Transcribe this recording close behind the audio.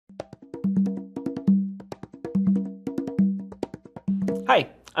Hi,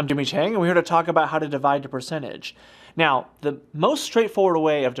 I'm Jimmy Chang, and we're here to talk about how to divide a percentage. Now, the most straightforward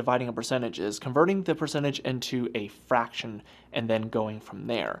way of dividing a percentage is converting the percentage into a fraction and then going from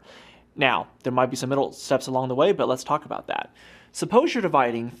there. Now, there might be some middle steps along the way, but let's talk about that. Suppose you're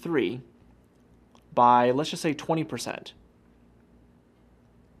dividing 3 by, let's just say, 20%.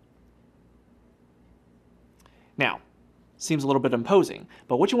 Now, seems a little bit imposing,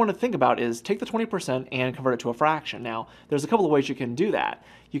 but what you want to think about is take the 20% and convert it to a fraction. Now, there's a couple of ways you can do that.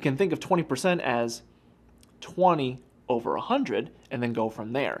 You can think of 20% as 20 over 100 and then go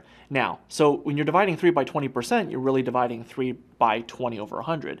from there. Now, so when you're dividing 3 by 20%, you're really dividing 3 by 20 over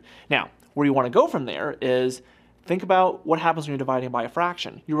 100. Now, where you want to go from there is think about what happens when you're dividing by a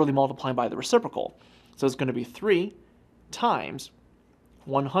fraction. You're really multiplying by the reciprocal. So it's going to be 3 times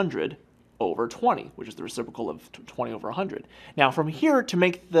 100 over 20, which is the reciprocal of 20 over 100. Now from here, to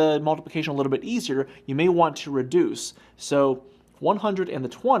make the multiplication a little bit easier, you may want to reduce. So 100 and the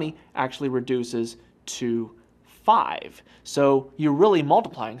 20 actually reduces to 5. So you're really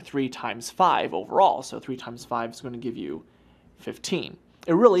multiplying 3 times 5 overall. So 3 times 5 is going to give you 15.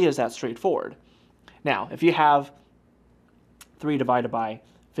 It really is that straightforward. Now, if you have 3 divided by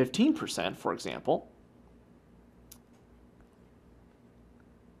 15%, for example,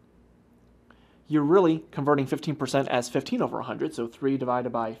 you're really converting 15% as 15 over 100, so 3 divided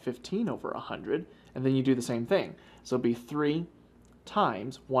by 15 over 100, and then you do the same thing. So it'd be 3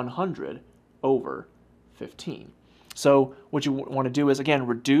 times 100 over 15. So what you want to do is, again,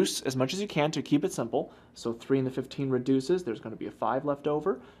 reduce as much as you can to keep it simple. So 3 and the 15 reduces, there's going to be a 5 left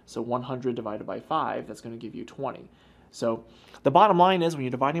over, so 100 divided by 5, that's going to give you 20. So the bottom line is when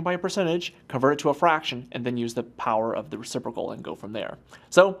you're dividing by a percentage, convert it to a fraction and then use the power of the reciprocal and go from there.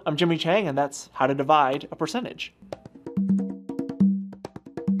 So I'm Jimmy Chang, and that's how to divide a percentage.